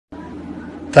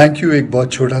Thank you एक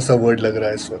बहुत छोटा सा वर्ड लग रहा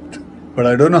है इस वक्त, but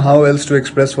I don't know how else to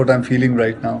express what I am feeling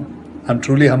right now. I am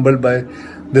truly humbled by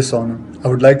this honor.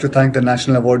 I would like to thank the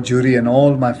National Award jury and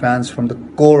all my fans from the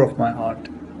core of my heart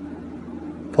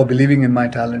for believing in my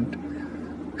talent.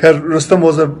 खैर, Rustam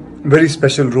was a very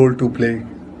special role to play.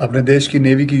 अपने देश की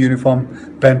navy की uniform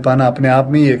पहन पाना अपने आप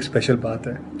में ही एक स्पेशल बात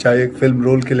है, चाहे एक फिल्म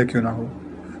रोल के लिए क्यों ना हो.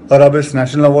 और अब इस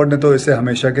नेशनल अवार्ड ने तो इसे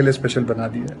हमेशा के लिए स्पेशल बना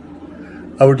दिया है.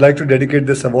 I would like to dedicate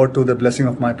this award to the blessing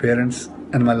of my parents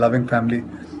and my loving family,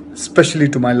 especially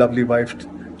to my lovely wife,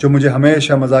 जो मुझे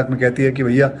हमेशा मजाक में कहती है कि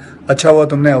भैया अच्छा हुआ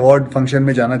तुमने अवार्ड फंक्शन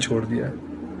में जाना छोड़ दिया है,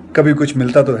 कभी कुछ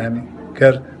मिलता तो है नहीं.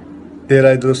 खैर, देर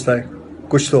आए दुरुस्त आए,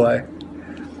 कुछ तो आए.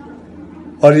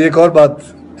 और ये एक और बात,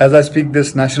 as I speak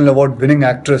this, national award winning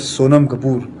actress Sonam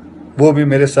Kapoor, वो भी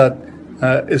मेरे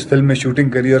साथ इस फिल्म में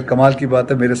शूटिंग करी और कमाल की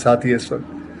बात है मेरे साथ ही है इस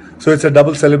वक्त. So it's a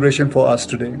double celebration for us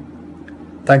today.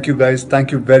 Thank you guys.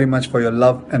 Thank you very much for your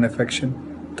love and affection.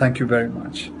 Thank you very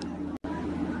much.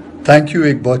 Thank you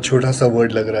एक बहुत छोटा सा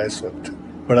वर्ड लग रहा है इस वक्त,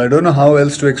 but I don't know how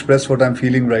else to express what I'm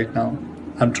feeling right now.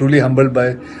 I'm truly humbled by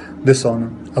this honor.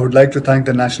 I would like to thank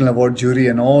the National Award jury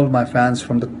and all my fans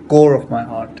from the core of my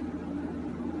heart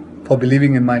for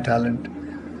believing in my talent.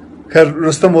 खैर,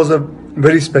 Rustam was a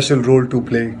very special role to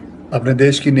play. अपने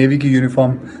देश की navy की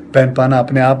uniform पहन पाना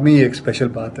अपने आप में ही एक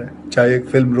स्पेशल बात है, चाहे एक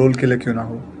फिल्म रोल के लिए क्यों ना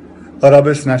हो. और अब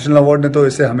इस नेशनल अवार्ड ने तो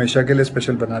इसे हमेशा के लिए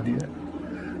स्पेशल बना दिया है.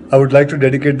 I would like to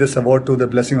dedicate this award to the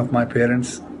blessing of my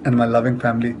parents and my loving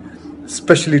family,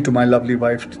 specially to my lovely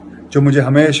wife, जो मुझे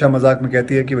हमेशा मजाक में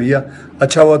कहती है कि भैया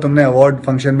अच्छा हुआ तुमने अवार्ड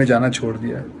फंक्शन में जाना छोड़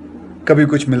दिया है, कभी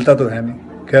कुछ मिलता तो है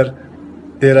नहीं. खैर,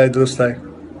 देर आए दुरुस्त आए,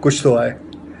 कुछ तो आए.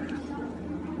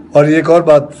 और ये एक और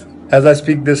बात, as I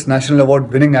speak this, national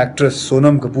award winning actress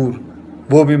Sonam Kapoor,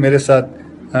 वो भी मेरे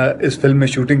साथ इस फिल्म में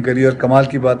शूटिंग करी और कमाल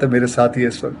की बात है मेरे साथ ही है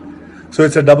इस वक्त. So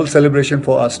it's a double celebration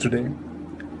for us today.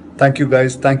 Thank you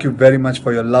guys. Thank you very much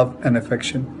for your love and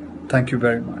affection. Thank you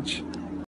very much.